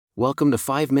Welcome to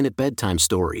 5-Minute Bedtime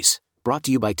Stories, brought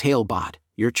to you by Talebot,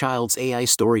 your child's AI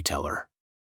storyteller.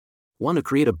 Want to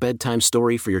create a bedtime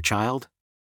story for your child?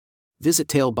 Visit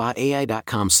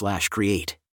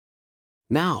talebotai.com/create.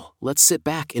 Now, let's sit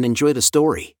back and enjoy the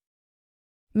story.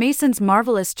 Mason's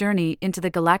Marvelous Journey into the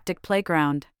Galactic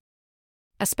Playground.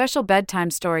 A special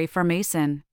bedtime story for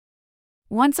Mason.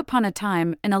 Once upon a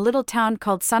time, in a little town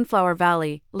called Sunflower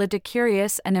Valley, lived a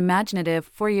curious and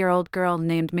imaginative 4-year-old girl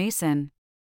named Mason.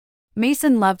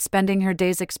 Mason loved spending her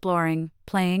days exploring,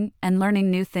 playing, and learning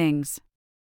new things.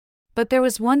 But there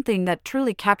was one thing that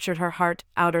truly captured her heart: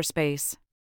 outer space.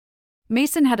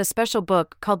 Mason had a special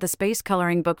book called the Space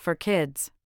Coloring Book for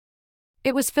Kids.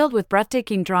 It was filled with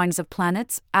breathtaking drawings of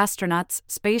planets, astronauts,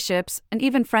 spaceships, and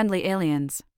even friendly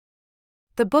aliens.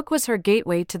 The book was her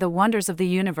gateway to the wonders of the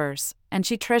universe, and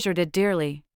she treasured it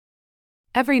dearly.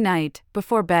 Every night,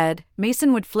 before bed,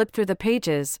 Mason would flip through the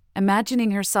pages,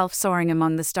 imagining herself soaring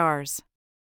among the stars.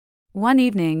 One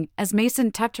evening, as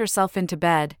Mason tucked herself into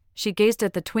bed, she gazed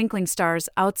at the twinkling stars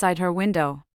outside her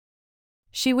window.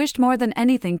 She wished more than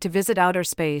anything to visit outer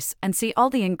space and see all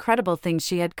the incredible things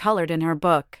she had colored in her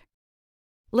book.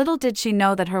 Little did she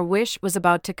know that her wish was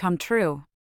about to come true.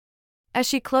 As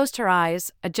she closed her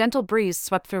eyes, a gentle breeze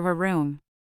swept through her room.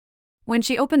 When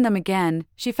she opened them again,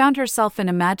 she found herself in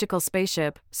a magical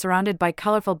spaceship, surrounded by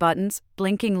colorful buttons,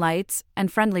 blinking lights,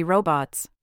 and friendly robots.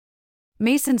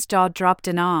 Mason's jaw dropped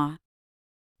in awe.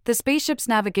 The spaceship's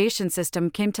navigation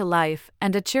system came to life,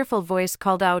 and a cheerful voice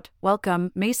called out,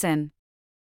 "Welcome, Mason.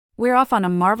 We're off on a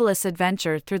marvelous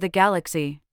adventure through the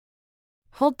galaxy.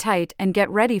 Hold tight and get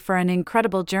ready for an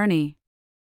incredible journey."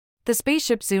 The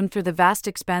spaceship zoomed through the vast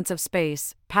expanse of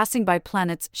space, passing by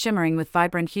planets shimmering with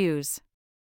vibrant hues.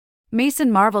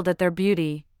 Mason marveled at their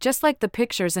beauty, just like the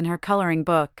pictures in her coloring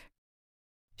book.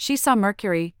 She saw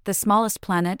Mercury, the smallest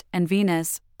planet, and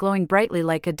Venus, glowing brightly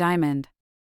like a diamond.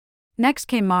 Next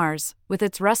came Mars, with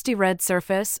its rusty red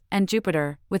surface, and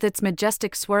Jupiter, with its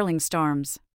majestic swirling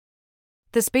storms.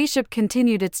 The spaceship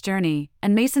continued its journey,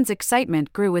 and Mason's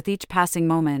excitement grew with each passing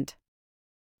moment.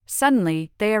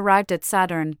 Suddenly, they arrived at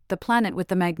Saturn, the planet with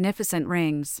the magnificent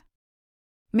rings.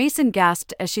 Mason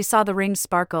gasped as she saw the rings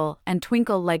sparkle and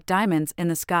twinkle like diamonds in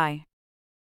the sky.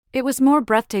 It was more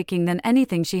breathtaking than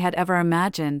anything she had ever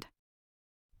imagined.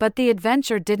 But the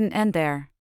adventure didn't end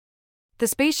there. The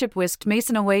spaceship whisked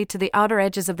Mason away to the outer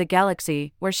edges of the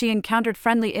galaxy, where she encountered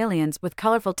friendly aliens with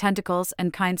colorful tentacles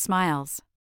and kind smiles.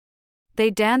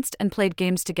 They danced and played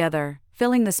games together,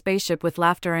 filling the spaceship with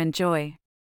laughter and joy.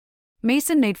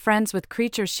 Mason made friends with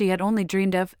creatures she had only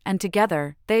dreamed of, and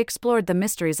together, they explored the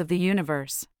mysteries of the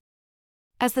universe.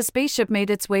 As the spaceship made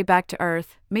its way back to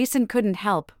Earth, Mason couldn't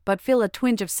help but feel a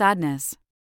twinge of sadness.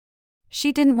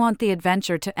 She didn't want the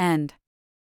adventure to end.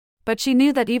 But she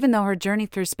knew that even though her journey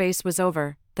through space was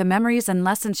over, the memories and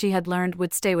lessons she had learned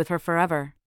would stay with her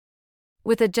forever.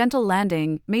 With a gentle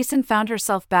landing, Mason found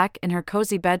herself back in her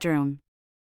cozy bedroom.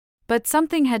 But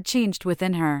something had changed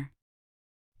within her.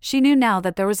 She knew now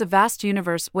that there was a vast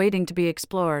universe waiting to be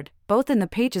explored, both in the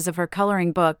pages of her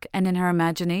coloring book and in her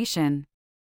imagination.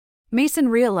 Mason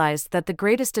realized that the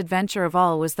greatest adventure of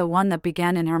all was the one that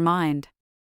began in her mind.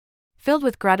 Filled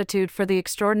with gratitude for the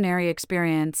extraordinary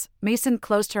experience, Mason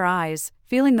closed her eyes,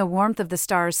 feeling the warmth of the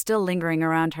stars still lingering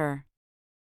around her.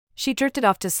 She drifted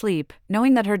off to sleep,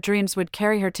 knowing that her dreams would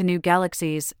carry her to new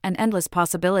galaxies and endless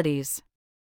possibilities.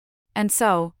 And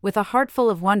so, with a heart full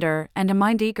of wonder and a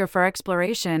mind eager for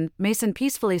exploration, Mason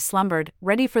peacefully slumbered,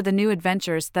 ready for the new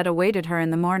adventures that awaited her in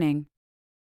the morning.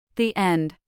 The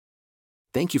end.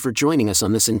 Thank you for joining us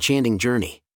on this enchanting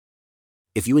journey.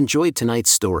 If you enjoyed tonight's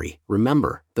story,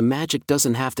 remember, the magic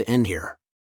doesn't have to end here.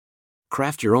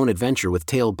 Craft your own adventure with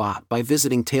Talebot by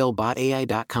visiting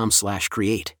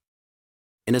talebotai.com/create.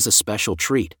 And as a special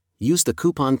treat, use the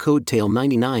coupon code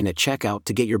TALE99 at checkout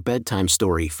to get your bedtime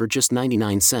story for just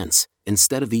 99 cents,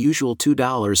 instead of the usual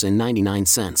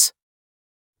 $2.99.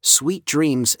 Sweet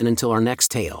dreams, and until our next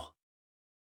tale.